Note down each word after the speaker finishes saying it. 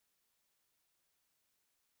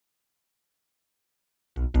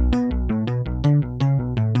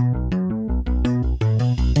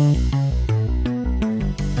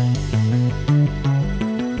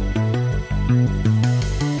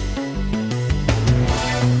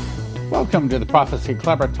Welcome to the Prophecy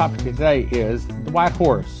Club. Our topic today is the white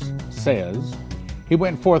horse says he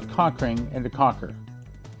went forth conquering and to conquer.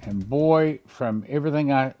 And boy, from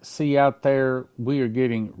everything I see out there, we are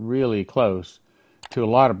getting really close to a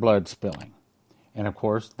lot of blood spilling. And of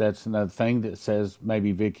course, that's another thing that says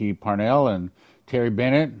maybe Vicky Parnell and Terry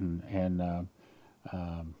Bennett and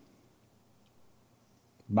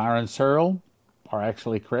Byron Searle are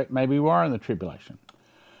actually correct. Maybe we are in the tribulation.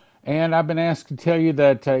 And I've been asked to tell you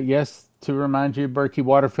that, yes, to remind you, Berkey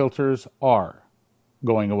water filters are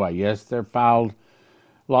going away. Yes, they're filed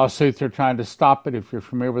lawsuits. They're trying to stop it, if you're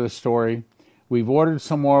familiar with the story. We've ordered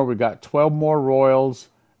some more. We've got 12 more royals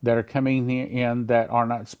that are coming in that are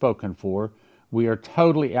not spoken for. We are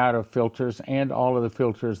totally out of filters and all of the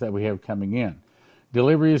filters that we have coming in.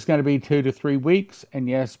 Delivery is going to be 2 to 3 weeks. And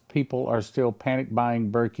yes, people are still panic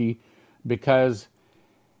buying Berkey because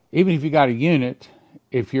even if you got a unit,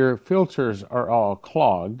 if your filters are all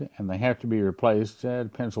clogged and they have to be replaced,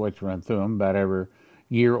 it depends on what you run through them, about every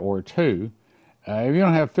year or two. If you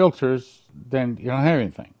don't have filters, then you don't have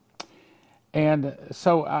anything. And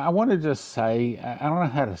so I want to just say, I don't know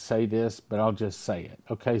how to say this, but I'll just say it.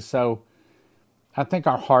 Okay, so I think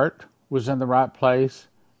our heart was in the right place,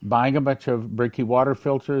 buying a bunch of Berkey water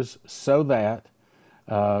filters so that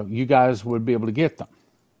you guys would be able to get them.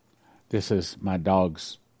 This is my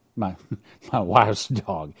dog's. My wife's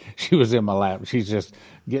dog. She was in my lap. She's just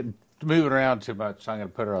moving around too much, so I'm going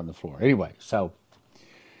to put her on the floor. Anyway, I don't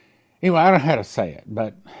know how to say it,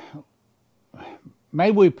 but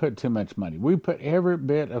maybe we put too much money. We put every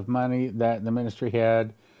bit of money that the ministry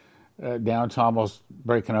had down to almost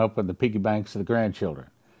breaking open the piggy banks of the grandchildren.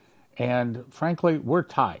 And frankly, we're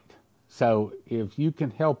tight. So if you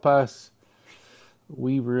can help us,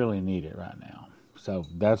 we really need it right now. So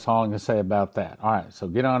that's all I'm going to say about that. All right, so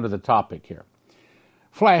get on to the topic here.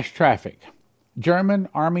 Flash traffic. German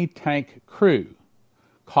Army tank crew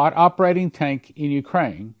caught operating tank in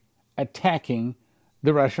Ukraine attacking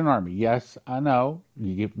the Russian Army. Yes, I know.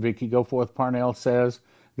 Vicky Goforth Parnell says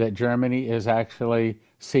that Germany is actually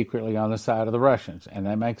secretly on the side of the Russians, and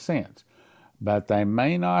that makes sense. But they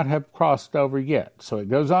may not have crossed over yet. So it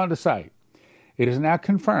goes on to say, it is now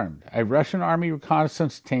confirmed a Russian Army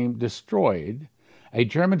reconnaissance team destroyed a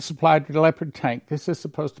German-supplied Leopard tank. This is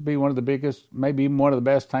supposed to be one of the biggest, maybe even one of the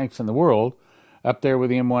best tanks in the world, up there with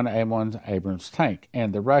the M1A1's Abrams tank.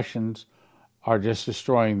 And the Russians are just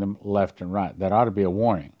destroying them left and right. That ought to be a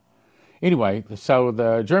warning. Anyway, so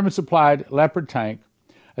the German-supplied Leopard tank,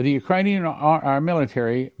 the Ukrainian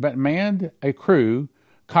military, but manned a crew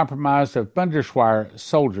comprised of Bundeswehr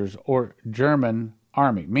soldiers or German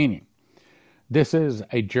army, meaning this is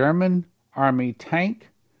a German army tank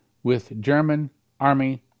with German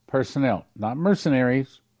Army personnel, not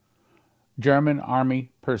mercenaries, German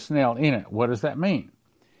Army personnel in it. What does that mean?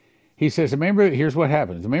 He says, here's what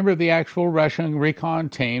happens. A member of the actual Russian recon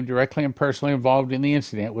team directly and personally involved in the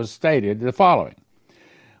incident was stated the following.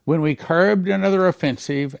 When we curbed another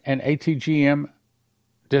offensive and ATGM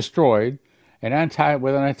destroyed with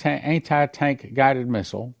an anti-tank guided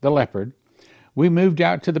missile, the Leopard, we moved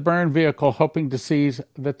out to the burned vehicle hoping to seize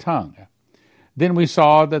the tongue. Then we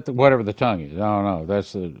saw that whatever the tongue is, I don't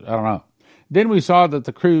know. Then we saw that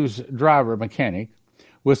the crew's driver, mechanic,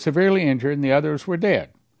 was severely injured and the others were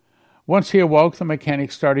dead. Once he awoke, the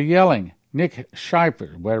mechanic started yelling, Nick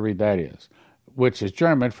Scheifer, whatever that is, which is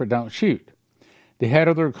German for don't shoot. The head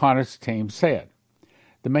of the reconnaissance team said.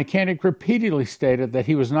 The mechanic repeatedly stated that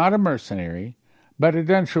he was not a mercenary, but a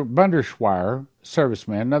Bundeswehr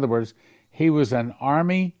serviceman. In other words, he was an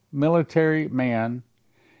army military man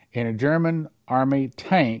in a German army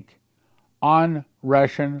tank on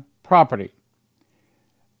Russian property.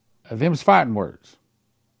 Them's fighting words.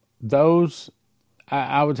 Those,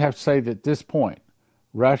 I would have to say that at this point,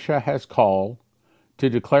 Russia has called to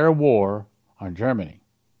declare war on Germany.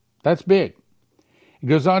 That's big. It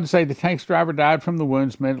goes on to say the tank's driver died from the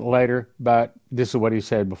wounds a minute later, but this is what he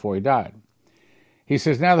said before he died. He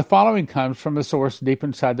says, now the following comes from a source deep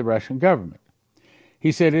inside the Russian government.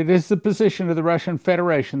 He said, it is the position of the Russian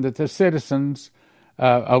Federation that the citizens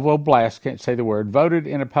of Oblast, can't say the word, voted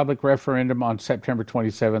in a public referendum on September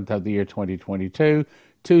 27th of the year 2022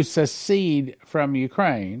 to secede from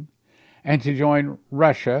Ukraine and to join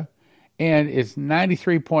Russia, and it's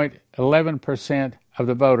 93.11% of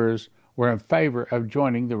the voters were in favor of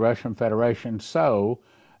joining the Russian Federation. So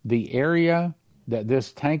the area that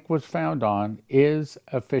this tank was found on is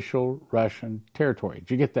official Russian territory. Did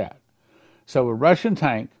you get that? So a Russian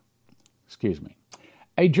tank,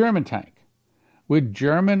 a German tank with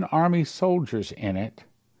German army soldiers in it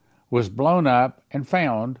was blown up and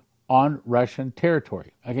found on Russian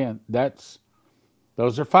territory. Again, that's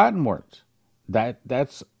Those are fighting words.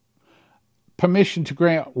 That's permission to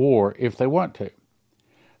grant war if they want to.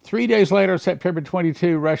 3 days later, September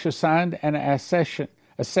 22, Russia signed an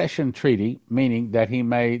accession treaty, meaning that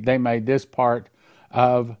they made this part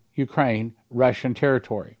of Ukraine Russian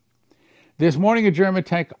territory. This morning, a German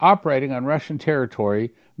tank operating on Russian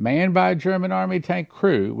territory, manned by a German army tank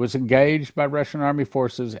crew, was engaged by Russian army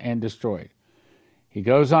forces and destroyed. He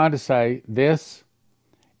goes on to say, this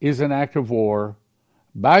is an act of war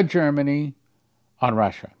by Germany on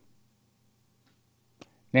Russia.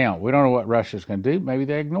 Now, we don't know what Russia's going to do. Maybe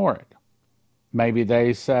they ignore it. Maybe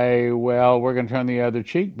they say, well, we're going to turn the other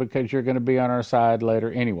cheek because you're going to be on our side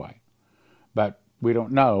later anyway. But we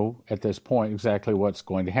don't know at this point exactly what's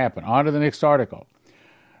going to happen. On to the next article.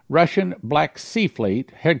 Russian Black Sea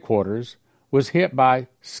Fleet headquarters was hit by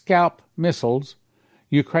Scalp missiles.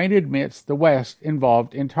 Ukraine admits the West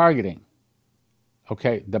involved in targeting.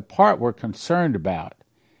 Okay, the part we're concerned about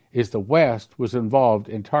is the West was involved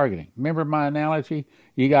in targeting. Remember my analogy?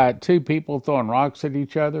 You got two people throwing rocks at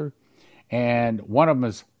each other, and one of them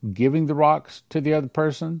is giving the rocks to the other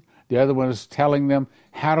person. The other one is telling them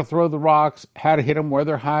how to throw the rocks, how to hit them where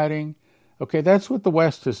they're hiding. Okay, that's what the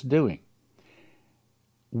West is doing.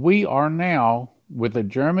 We are now with a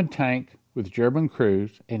German tank with German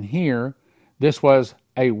crews, and here, this was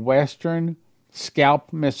a Western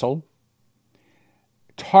Scalp missile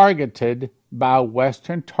targeted by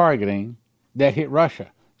Western targeting that hit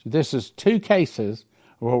Russia. So this is two cases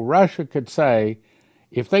where Russia could say,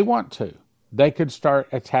 if they want to, they could start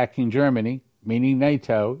attacking Germany, meaning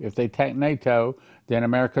NATO. If they attack NATO, then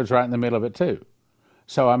America's right in the middle of it too.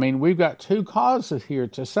 So, I mean, we've got two causes here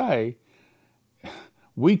to say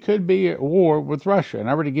we could be at war with Russia. And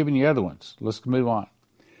I've already given you other ones. Let's move on.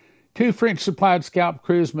 Two French-supplied Scalp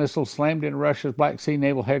cruise missiles slammed into Russia's Black Sea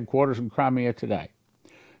Naval headquarters in Crimea today.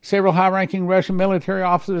 Several high-ranking Russian military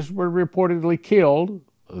officers were reportedly killed.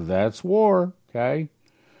 That's war, okay?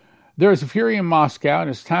 There is a fury in Moscow, and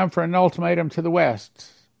it's time for an ultimatum to the West,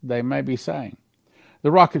 they may be saying. The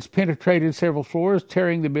rockets penetrated several floors,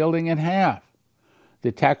 tearing the building in half. The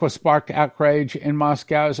attack was sparked outrage in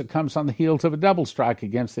Moscow as it comes on the heels of a double strike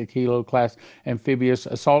against the Kilo-class amphibious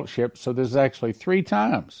assault ship, so this is actually 3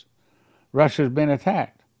 times Russia's been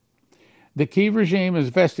attacked. The Kyiv regime is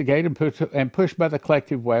investigated and pushed by the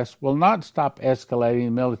collective West will not stop escalating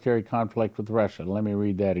the military conflict with Russia. Let me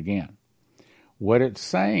read that again. What it's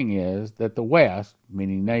saying is that the West,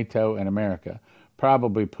 meaning NATO and America,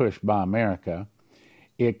 probably pushed by America,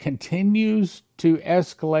 it continues to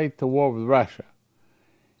escalate the war with Russia.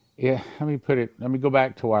 Let me go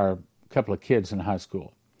back to our couple of kids in high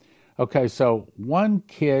school. Okay, so one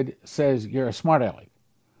kid says, you're a smart aleck.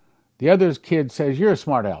 The other kid says, you're a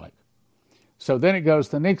smart aleck. So then it goes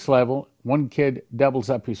to the next level. One kid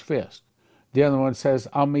doubles up his fist. The other one says,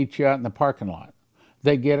 I'll meet you out in the parking lot.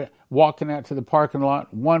 They get it, walking out to the parking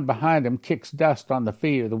lot. One behind him kicks dust on the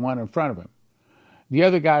feet of the one in front of him. The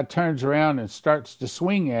other guy turns around and starts to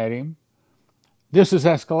swing at him. This is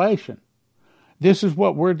escalation. This is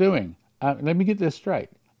what we're doing. Let me get this straight.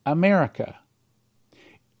 America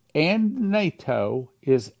and NATO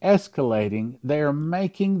is escalating. They are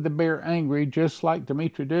making the bear angry, just like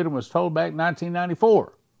Dmitry Dudin was told back in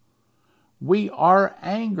 1994. We are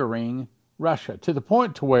angering Russia to the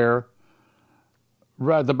point to where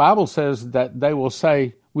the Bible says that they will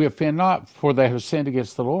say, we offend not, for they have sinned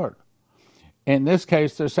against the Lord. In this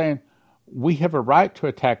case, they're saying, we have a right to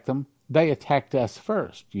attack them. They attacked us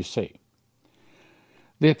first, you see.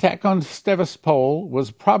 The attack on Sevastopol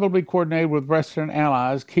was probably coordinated with Western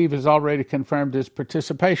allies. Kyiv has already confirmed its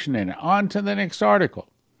participation in it. On to the next article.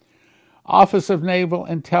 Office of Naval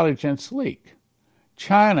Intelligence leak.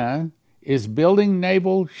 China is building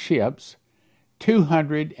naval ships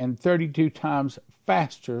 232 times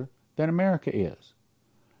faster than America is.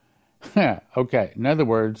 Okay, in other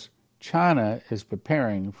words, China is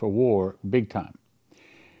preparing for war big time.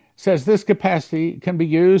 Says this capacity can be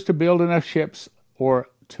used to build enough ships or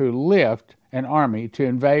to lift an army to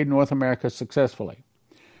invade North America successfully.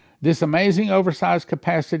 This amazing oversized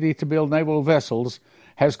capacity to build naval vessels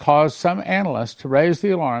has caused some analysts to raise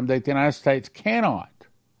the alarm that the United States cannot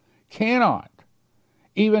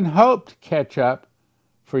even hope to catch up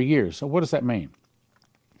for years. So what does that mean?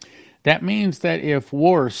 That means that if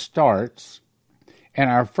war starts and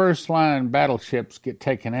our first-line battleships get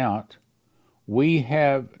taken out, we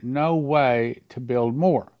have no way to build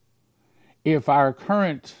more. If our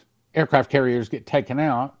current aircraft carriers get taken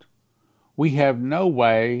out, we have no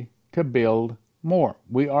way to build more.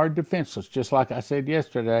 We are defenseless, just like I said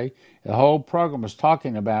yesterday. The whole program was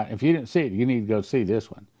talking about, if you didn't see it, you need to go see this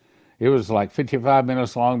one. It was like 55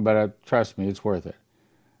 minutes long, but trust me, it's worth it.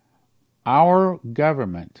 Our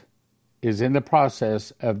government is in the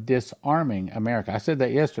process of disarming America. I said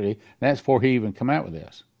that yesterday, and that's before he even came out with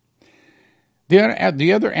this.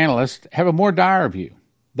 The other analysts have a more dire view.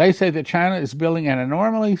 They say that China is building an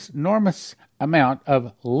enormous amount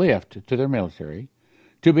of lift to their military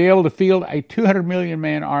to be able to field a 200 million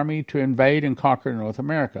man army to invade and conquer North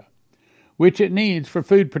America, which it needs for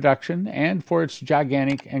food production and for its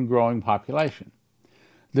gigantic and growing population.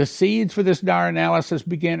 The seeds for this dire analysis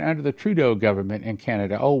began under the Trudeau government in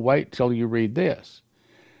Canada. Oh, wait till you read this.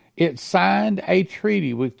 It signed a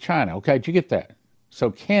treaty with China. Okay, did you get that? So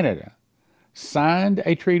Canada signed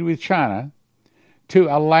a treaty with China to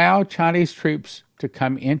allow Chinese troops to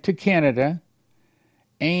come into Canada,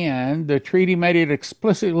 and the treaty made it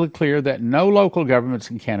explicitly clear that no local governments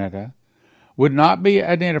in Canada would not be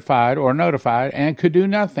identified or notified and could do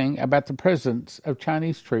nothing about the presence of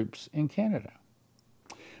Chinese troops in Canada.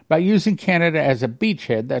 By using Canada as a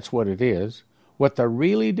beachhead, that's what it is, what they're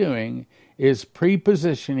really doing is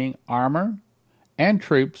pre-positioning armor and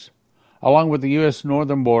troops along with the U.S.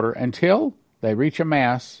 northern border until they reach a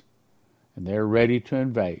mass and they're ready to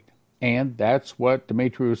invade. And that's what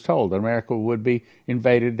Dmitry was told. America would be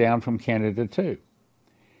invaded down from Canada too.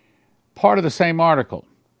 Part of the same article.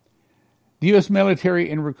 The U.S. military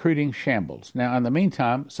in recruiting shambles. Now, in the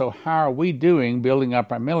meantime, so how are we doing building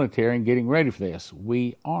up our military and getting ready for this?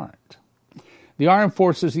 We aren't. The armed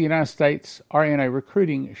forces of the United States are in a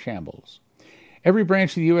recruiting shambles. Every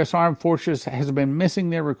branch of the U.S. Armed Forces has been missing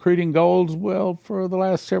their recruiting goals, well, for the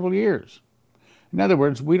last several years. In other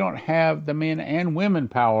words, we don't have the men and women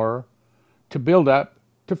power to build up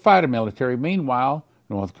to fight a military. Meanwhile,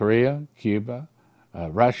 North Korea, Cuba,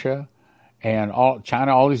 Russia, and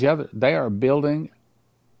China, all these other, they are building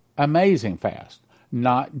amazing fast.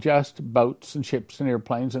 Not just boats and ships and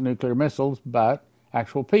airplanes and nuclear missiles, but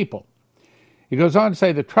actual people. He goes on to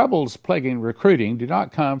say the troubles plaguing recruiting do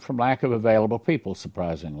not come from lack of available people,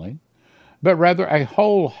 surprisingly, but rather a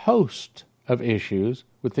whole host of issues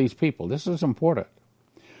with these people. This is important.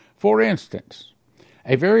 For instance,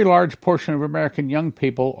 a very large portion of American young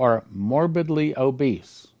people are morbidly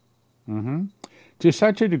obese, to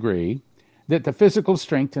such a degree that the physical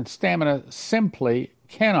strength and stamina simply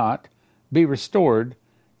cannot be restored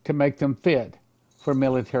to make them fit for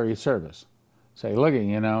military service. Say, look,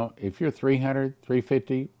 if you're 300,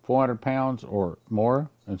 350, 400 pounds or more,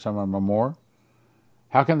 and some of them are more,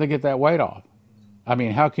 how can they get that weight off? I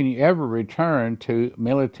mean, how can you ever return to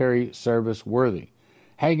military service worthy?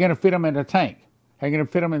 How are you going to fit them in a tank? How are you going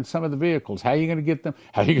to fit them in some of the vehicles? How are you going to get them?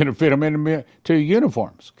 How are you going to fit them into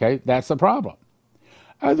uniforms? Okay, that's the problem.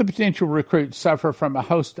 Other potential recruits suffer from a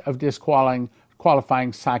host of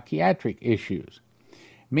disqualifying psychiatric issues.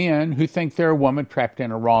 Men who think they're a woman trapped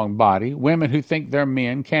in a wrong body, women who think they're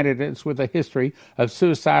men, candidates with a history of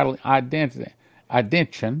suicidal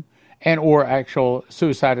ideation and or actual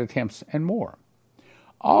suicide attempts and more.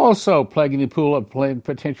 Also plaguing the pool of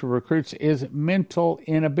potential recruits is mental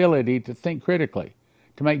inability to think critically,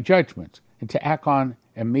 to make judgments, and to act on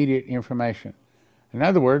immediate information. In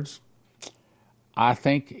other words, I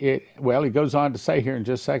think he goes on to say here in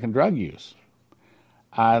just a second, drug use.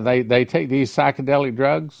 They take these psychedelic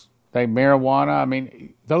drugs, marijuana. I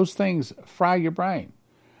mean, those things fry your brain.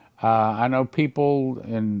 I know people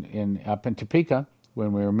up in Topeka,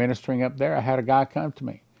 when we were ministering up there, I had a guy come to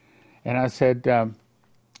me, and I said,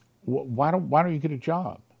 why don't you get a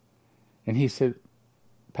job? And he said,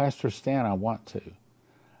 Pastor Stan, I want to.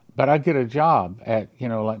 But I get a job at,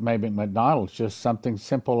 like maybe McDonald's, just something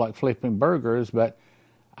simple like flipping burgers, but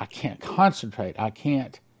I can't concentrate. I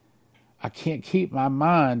can't keep my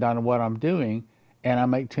mind on what I'm doing, and I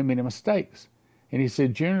make too many mistakes. And he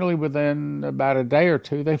said, generally within about a day or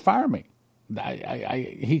two, they fire me.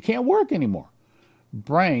 He can't work anymore.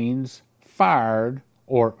 Brains fired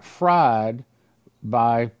or fried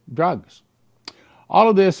by drugs. All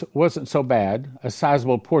of this wasn't so bad. A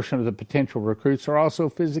sizable portion of the potential recruits are also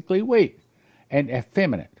physically weak and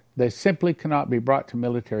effeminate. They simply cannot be brought to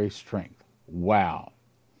military strength. Wow.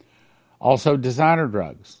 Also, designer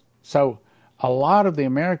drugs. So a lot of the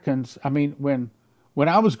Americans, when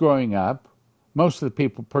I was growing up, most of the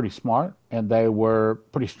people were pretty smart and they were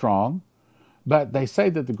pretty strong. But they say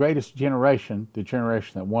that the greatest generation, the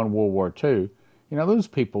generation that won World War II, those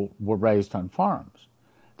people were raised on farms.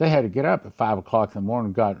 They had to get up at 5 o'clock in the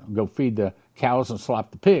morning and go feed the cows and slop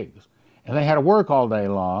the pigs. And they had to work all day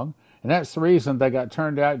long. And that's the reason they got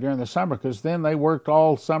turned out during the summer, because then they worked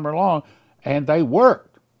all summer long, and they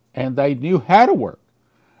worked. And they knew how to work.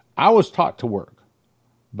 I was taught to work.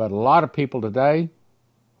 But a lot of people today,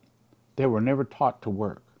 they were never taught to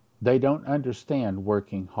work. They don't understand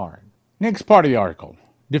working hard. Next part of the article.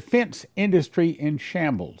 Defense industry in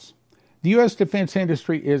shambles. The U.S. defense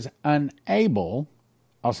industry is unable,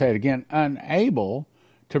 I'll say it again, unable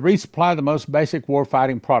to resupply the most basic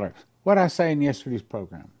warfighting products. What did I say in yesterday's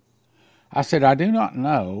program? I said, I do not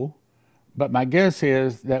know, but my guess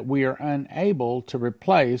is that we are unable to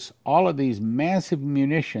replace all of these massive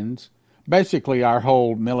munitions. Basically, our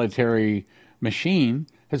whole military machine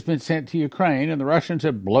has been sent to Ukraine, and the Russians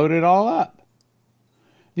have blown it all up.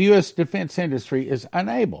 The U.S. defense industry is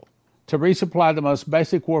unable to resupply the most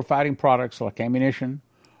basic warfighting products like ammunition,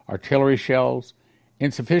 artillery shells,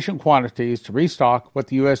 in sufficient quantities to restock what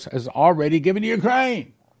the U.S. has already given to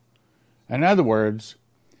Ukraine. In other words,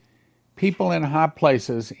 people in high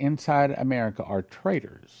places inside America are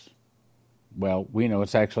traitors. Well, we know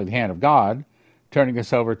it's actually the hand of God turning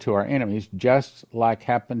us over to our enemies, just like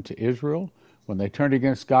happened to Israel. When they turned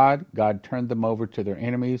against God, God turned them over to their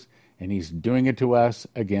enemies, and he's doing it to us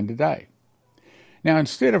again today. Now,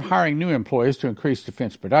 instead of hiring new employees to increase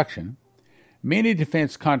defense production, many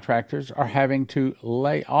defense contractors are having to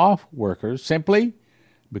lay off workers simply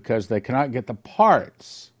because they cannot get the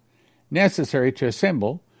parts necessary to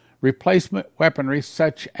assemble replacement weaponry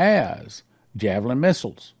such as Javelin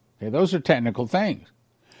missiles. Okay, those are technical things.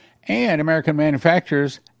 And American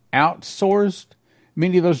manufacturers outsourced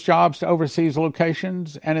many of those jobs to overseas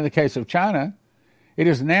locations, and in the case of China, it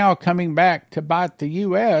is now coming back to bite the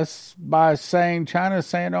U.S. by China's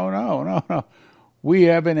saying, oh, no, we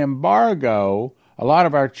have an embargo. A lot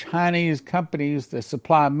of our Chinese companies that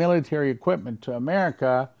supply military equipment to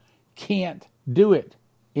America can't do it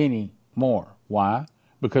anymore. Why?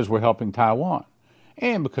 Because we're helping Taiwan,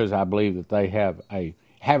 and because I believe that they have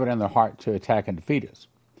it in their heart to attack and defeat us.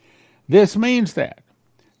 This means that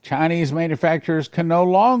Chinese manufacturers can no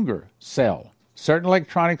longer sell certain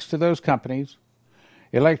electronics to those companies,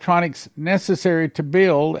 electronics necessary to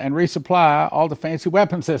build and resupply all the fancy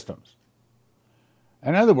weapon systems.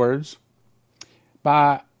 In other words,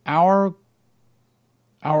 by our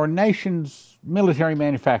nation's military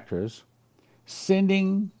manufacturers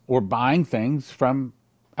sending or buying things from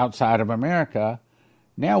outside of America,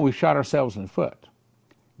 now we've shot ourselves in the foot.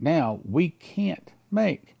 Now we can't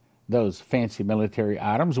make those fancy military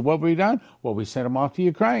items. What have we done? Well, we sent them off to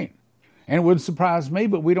Ukraine. And it wouldn't surprise me,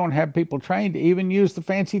 but we don't have people trained to even use the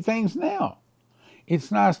fancy things now.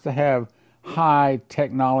 It's nice to have high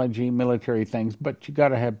technology military things, but you got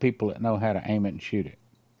to have people that know how to aim it and shoot it.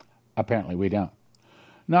 Apparently we don't.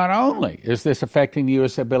 Not only is this affecting the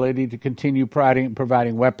U.S. ability to continue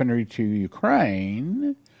providing weaponry to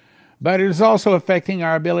Ukraine, but it is also affecting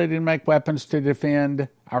our ability to make weapons to defend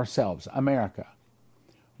ourselves, America.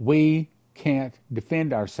 We can't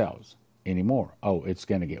defend ourselves anymore. Oh, it's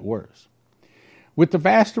going to get worse. With the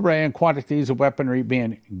vast array and quantities of weaponry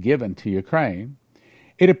being given to Ukraine,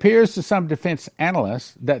 it appears to some defense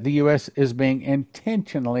analysts that the U.S. is being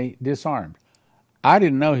intentionally disarmed. I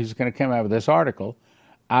didn't know he was going to come out with this article.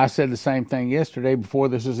 I said the same thing yesterday before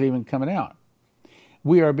this was even coming out.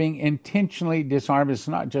 We are being intentionally disarmed. It's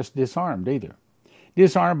not just disarmed either.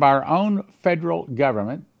 Disarmed by our own federal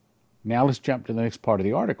government. Now let's jump to the next part of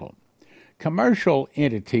the article. Commercial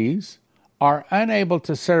entities are unable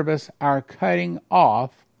to service our cutting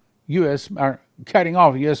off U.S.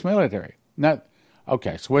 military. Now,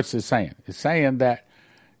 okay, so what's this saying? It's saying that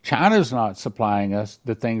China's not supplying us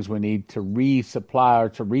the things we need to resupply or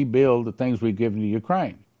to rebuild the things we've given to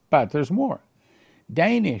Ukraine. But there's more.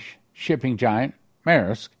 Danish shipping giant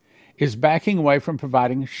Maersk is backing away from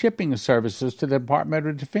providing shipping services to the Department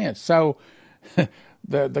of Defense. So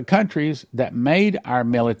the countries that made our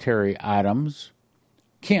military items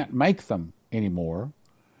can't make them anymore.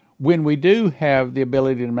 When we do have the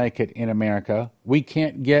ability to make it in America, we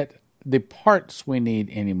can't get the parts we need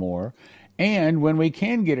anymore. And when we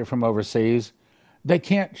can get it from overseas, they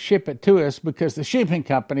can't ship it to us because the shipping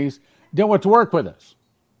companies don't want to work with us.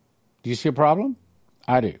 Do you see a problem?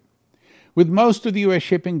 I do. With most of the U.S.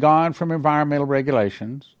 shipping gone from environmental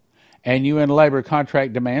regulations and UN labor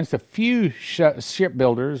contract demands, the few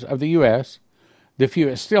shipbuilders of the U.S., the few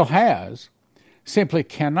it still has, simply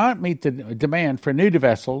cannot meet the demand for new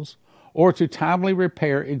vessels or to timely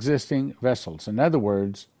repair existing vessels. In other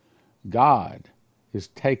words, God is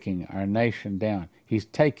taking our nation down. He's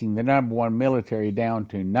taking the number one military down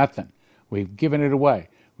to nothing. We've given it away.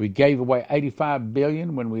 We gave away $85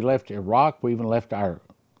 billion when we left Iraq. We even left our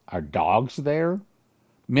dogs there.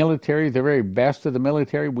 Military, the very best of the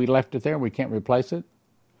military, we left it there. We can't replace it.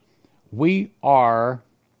 We are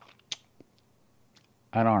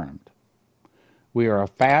unarmed. We are a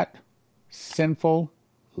fat, sinful,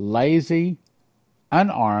 lazy,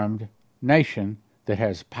 unarmed nation that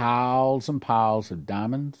has piles and piles of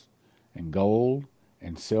diamonds and gold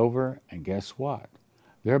and silver, and guess what?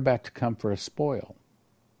 They're about to come for a spoil.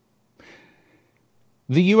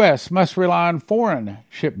 The U.S. must rely on foreign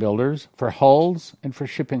shipbuilders for hulls and for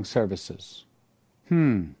shipping services.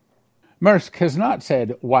 Maersk has not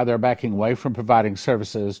said why they're backing away from providing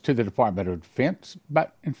services to the Department of Defense,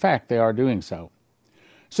 but in fact they are doing so.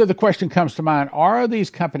 So the question comes to mind, are these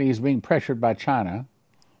companies being pressured by China,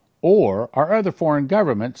 or are other foreign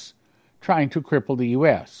governments trying to cripple the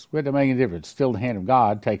U.S.? It doesn't make any difference. Still the hand of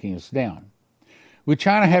God taking us down. With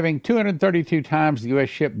China having 232 times the U.S.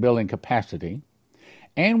 shipbuilding capacity,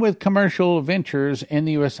 and with commercial ventures in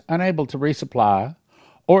the U.S. unable to resupply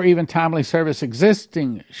or even timely service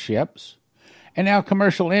existing ships, and now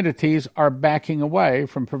commercial entities are backing away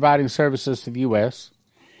from providing services to the U.S.,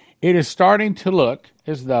 it is starting to look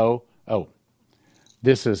as though,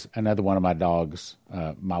 this is another one of my dogs,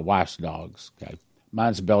 my wife's dogs. Okay.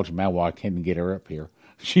 Mine's a Belgian Malinois. I can't even get her up here.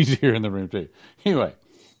 She's here in the room too. Anyway,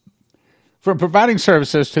 from providing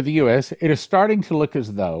services to the U.S., it is starting to look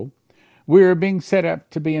as though we are being set up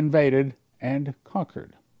to be invaded and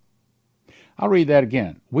conquered. I'll read that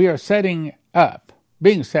again. We are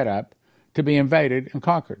being set up to be invaded and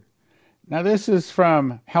conquered. Now, this is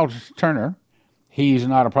from Hal Turner. He's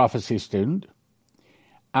not a prophecy student.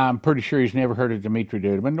 I'm pretty sure he's never heard of Dimitri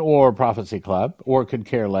Duduman or Prophecy Club, or could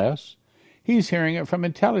care less. He's hearing it from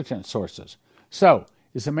intelligence sources. So,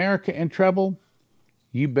 is America in trouble?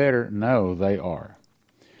 You better know they are.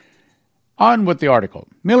 On with the article.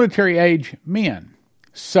 Military-age men.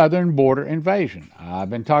 Southern border invasion. I've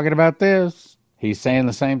been talking about this. He's saying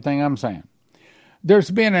the same thing I'm saying.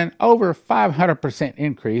 There's been an over 500%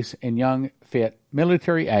 increase in young, fit,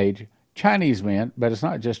 military-age Chinese men, but it's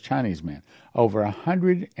not just Chinese men. Over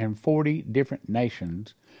 140 different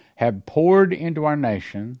nations have poured into our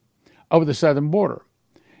nation over the southern border.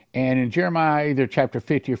 And in Jeremiah, either chapter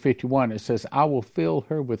 50 or 51, it says, I will fill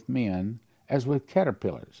her with men as with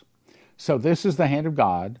caterpillars. So this is the hand of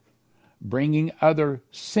God bringing other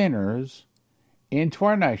sinners into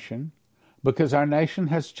our nation, because our nation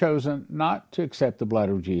has chosen not to accept the blood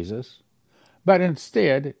of Jesus, but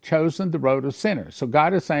instead chosen the road of sinners. So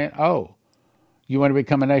God is saying, you want to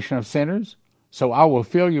become a nation of sinners? So I will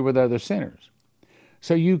fill you with other sinners.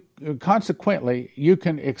 So you consequently, you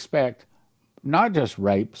can expect not just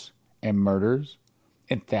rapes and murders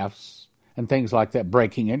and thefts and things like that,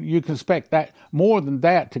 breaking in. You can expect that more than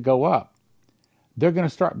that to go up. They're going to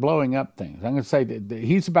start blowing up things. I'm going to say that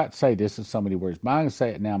he's about to say this in so many words, but I'm going to say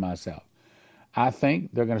it now myself. I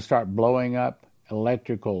think they're going to start blowing up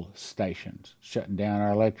electrical stations, shutting down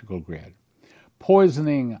our electrical grid,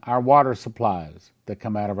 poisoning our water supplies that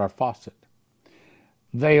come out of our faucet.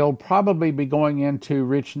 They'll probably be going into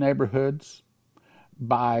rich neighborhoods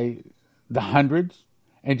by the hundreds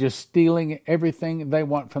and just stealing everything they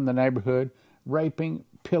want from the neighborhood, raping,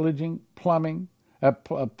 pillaging, plummeting.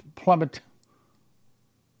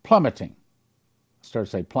 Plummeting.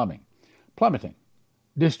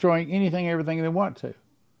 Destroying anything, everything they want to.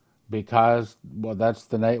 Because, that's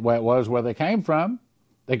the way it was where they came from.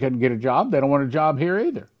 They couldn't get a job. They don't want a job here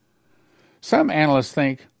either. Some analysts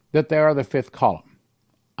think that they are the fifth column.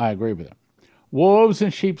 I agree with them. Wolves in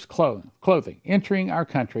sheep's clothing entering our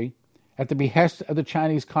country at the behest of the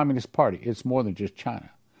Chinese Communist Party. It's more than just China.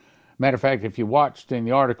 Matter of fact, if you watched in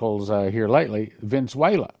the articles here lately,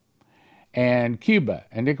 Venezuela and Cuba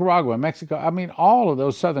and Nicaragua and Mexico, all of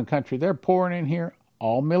those southern countries, they're pouring in here,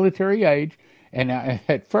 all military age. And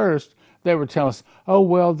at first, they were telling us,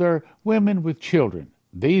 they're women with children.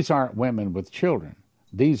 These aren't women with children.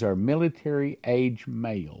 These are military age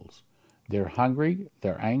males. They're hungry.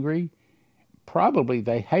 They're angry. Probably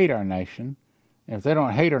they hate our nation. And if they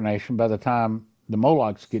don't hate our nation, by the time the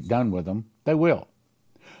Molochs get done with them, they will.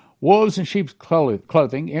 Wolves in sheep's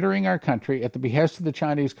clothing entering our country at the behest of the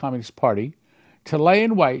Chinese Communist Party to lay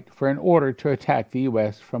in wait for an order to attack the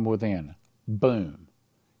U.S. from within. Boom.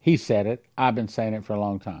 He said it. I've been saying it for a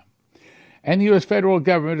long time. And the U.S. federal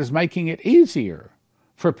government is making it easier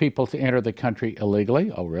for people to enter the country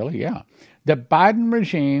illegally. Oh, really? Yeah. The Biden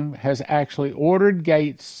regime has actually ordered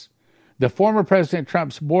gates, the former President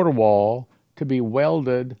Trump's border wall, to be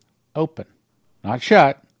welded open, not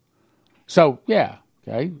shut. So, yeah,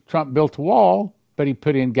 okay, Trump built a wall, but he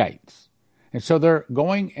put in gates. And so they're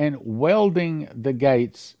going and welding the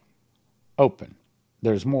gates open.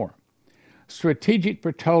 There's more. Strategic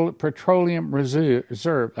Petroleum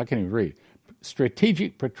Reserve, I can't even read.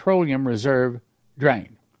 Strategic Petroleum Reserve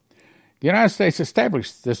Drained. The United States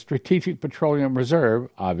established the Strategic Petroleum Reserve,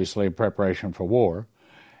 obviously in preparation for war,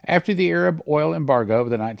 after the Arab oil embargo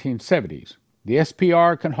of the 1970s. The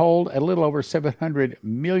SPR can hold a little over 700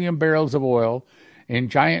 million barrels of oil in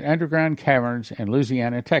giant underground caverns in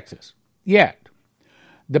Louisiana and Texas. Yet,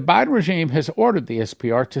 the Biden regime has ordered the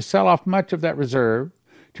SPR to sell off much of that reserve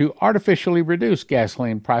to artificially reduce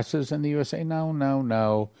gasoline prices in the USA.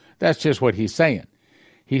 No. That's just what he's saying.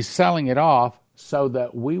 He's selling it off so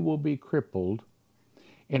that we will be crippled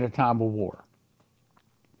in a time of war.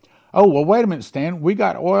 Oh, well, wait a minute, Stan. We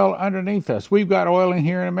got oil underneath us. We've got oil in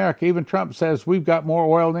here in America. Even Trump says we've got more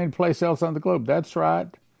oil than any place else on the globe. That's right.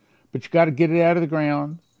 But you got to get it out of the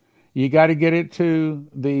ground. You got to get it to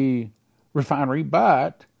the refinery.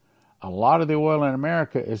 But a lot of the oil in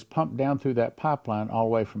America is pumped down through that pipeline all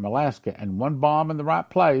the way from Alaska. And one bomb in the right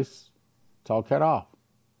place, it's all cut off.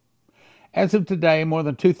 As of today, more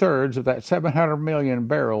than two-thirds of that 700 million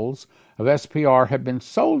barrels of SPR have been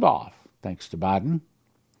sold off, thanks to Biden,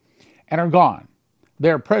 and are gone.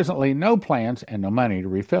 There are presently no plans and no money to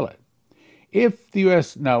refill it. When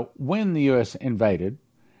the U.S. invaded,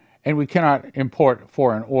 and we cannot import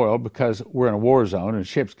foreign oil because we're in a war zone and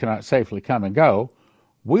ships cannot safely come and go,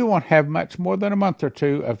 we won't have much more than a month or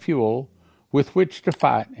two of fuel with which to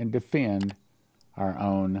fight and defend our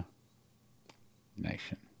own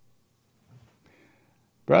nation.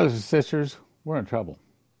 Brothers and sisters, we're in trouble.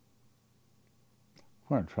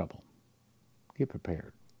 We're in trouble. Get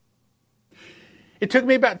prepared. It took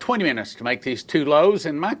me about 20 minutes to make these two loaves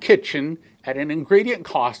in my kitchen at an ingredient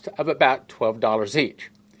cost of about $12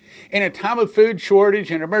 each. In a time of food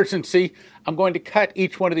shortage and emergency, I'm going to cut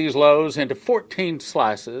each one of these loaves into 14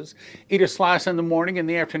 slices. Eat a slice in the morning and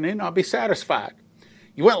the afternoon, I'll be satisfied.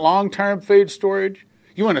 You want long-term food storage?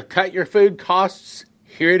 You want to cut your food costs?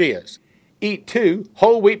 Here it is. Eat 2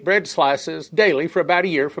 whole wheat bread slices daily for about a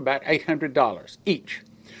year for about $800 each.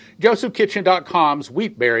 JosephKitchen.com's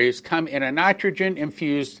wheat berries come in a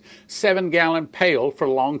nitrogen-infused 7-gallon pail for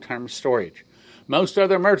long-term storage. Most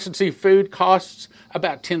other emergency food costs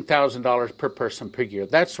about $10,000 per person per year.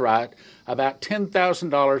 That's right, about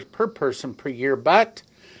 $10,000 per person per year. But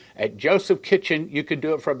at Joseph Kitchen, you could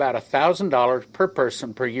do it for about $1,000 per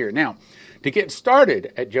person per year. Now, to get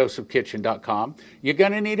started at JosephKitchen.com, you're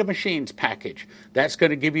going to need a machines package. That's going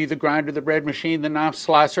to give you the grinder, the bread machine, the knife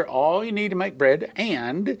slicer, all you need to make bread,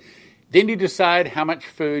 and then you decide how much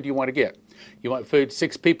food you want to get. You want food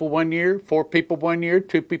 6 people 1 year, 4 people 1 year,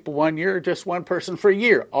 2 people 1 year, or just one person for a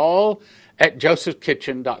year, all at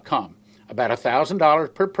JosephKitchen.com. About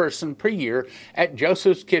 $1,000 per person per year at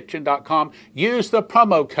JosephKitchen.com. Use the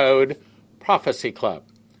promo code Prophecy Club.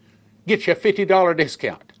 Get you a $50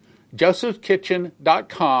 discount.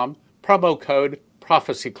 JosephKitchen.com, promo code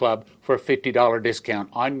Prophecy Club for a $50 discount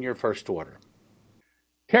on your first order.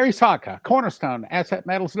 Terry Saka,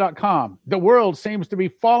 CornerstoneAssetMetals.com. The world seems to be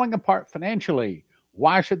falling apart financially.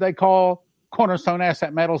 Why should they call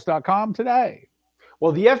CornerstoneAssetMetals.com today?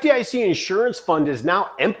 Well, the FDIC insurance fund is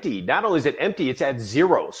now empty. Not only is it empty, it's at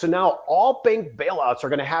zero. So now all bank bailouts are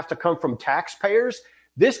going to have to come from taxpayers.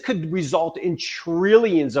 This could result in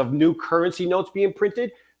trillions of new currency notes being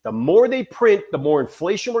printed. The more they print, the more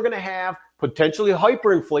inflation we're going to have, potentially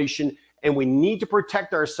hyperinflation, and we need to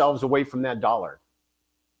protect ourselves away from that dollar.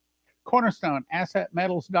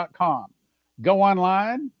 CornerstoneAssetMetals.com. Go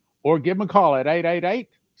online or give them a call at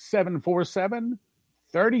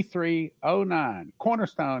 888-747-3309.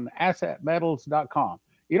 CornerstoneAssetMetals.com.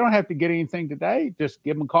 You don't have to get anything today. Just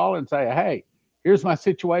give them a call and say, hey, here's my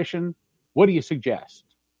situation. What do you suggest?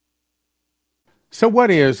 So what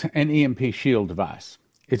is an EMP shield device?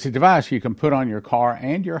 It's a device you can put on your car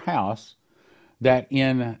and your house that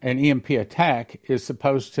in an EMP attack is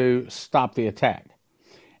supposed to stop the attack.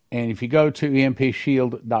 And if you go to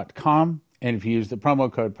EMPshield.com and if you use the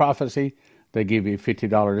promo code Prophecy, they give you a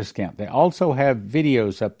 $50 discount. They also have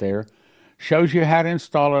videos up there, shows you how to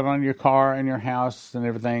install it on your car and your house and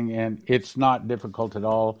everything, and it's not difficult at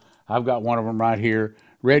all. I've got one of them right here.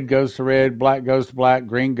 Red goes to red, black goes to black,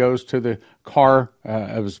 green goes to the car,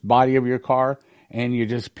 body of your car, and you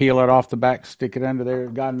just peel it off the back, stick it under there.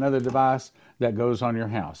 Got another device that goes on your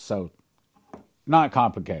house. So not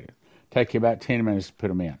complicated. Take you about 10 minutes to put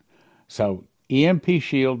them in. So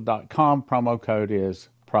EMPshield.com, promo code is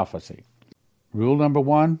Prophecy. Rule number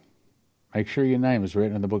 1, make sure your name is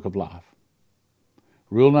written in the book of life.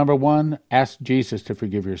 Rule number 1, ask Jesus to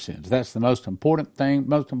forgive your sins. That's the most important thing.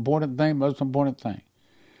 Number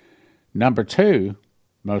 2,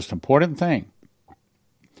 most important thing,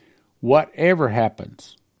 whatever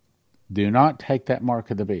happens, do not take that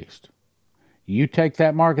mark of the beast. You take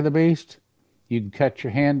that mark of the beast, you can cut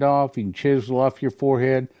your hand off, you can chisel off your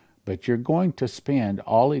forehead, but you're going to spend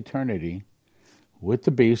all eternity with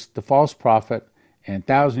the beast, the false prophet, and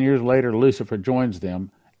 1,000 years later Lucifer joins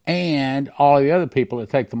them, and all the other people that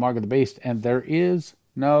take the mark of the beast, and there is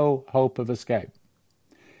no hope of escape.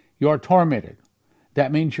 You are tormented.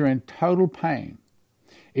 That means you're in total pain.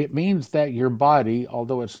 It means that your body,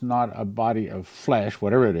 although it's not a body of flesh,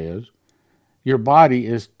 whatever it is, your body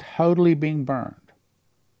is totally being burned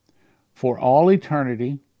for all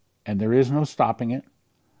eternity, and there is no stopping it.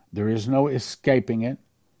 There is no escaping it.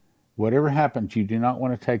 Whatever happens, you do not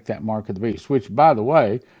want to take that mark of the beast, which, by the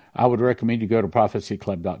way, I would recommend you go to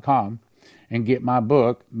prophecyclub.com and get my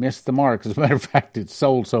book, Miss the Mark. As a matter of fact, it's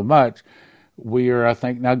sold so much, we are, I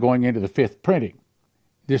think, now going into the 5th printing.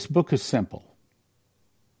 This book is simple.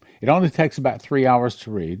 It only takes about 3 hours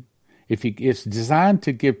to read. It's designed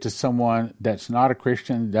to give to someone that's not a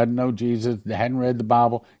Christian, doesn't know Jesus, that hadn't read the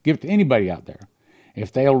Bible. Give it to anybody out there.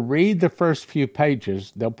 If they'll read the first few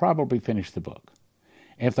pages, they'll probably finish the book.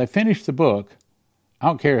 And if they finish the book, I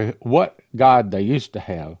don't care what God they used to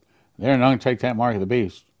have, they're not going to take that mark of the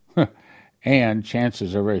beast. And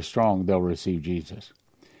chances are very strong they'll receive Jesus.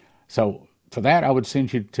 So for that, I would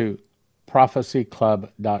send you to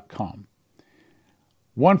prophecyclub.com.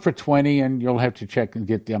 1 for $20, and you'll have to check and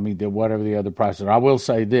get whatever the other prices are. I will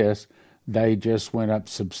say this, they just went up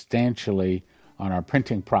substantially on our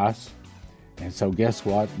printing price. And so guess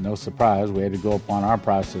what? No surprise, we had to go up on our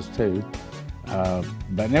prices too.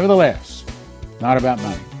 But nevertheless, not about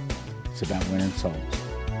money. It's about winning souls.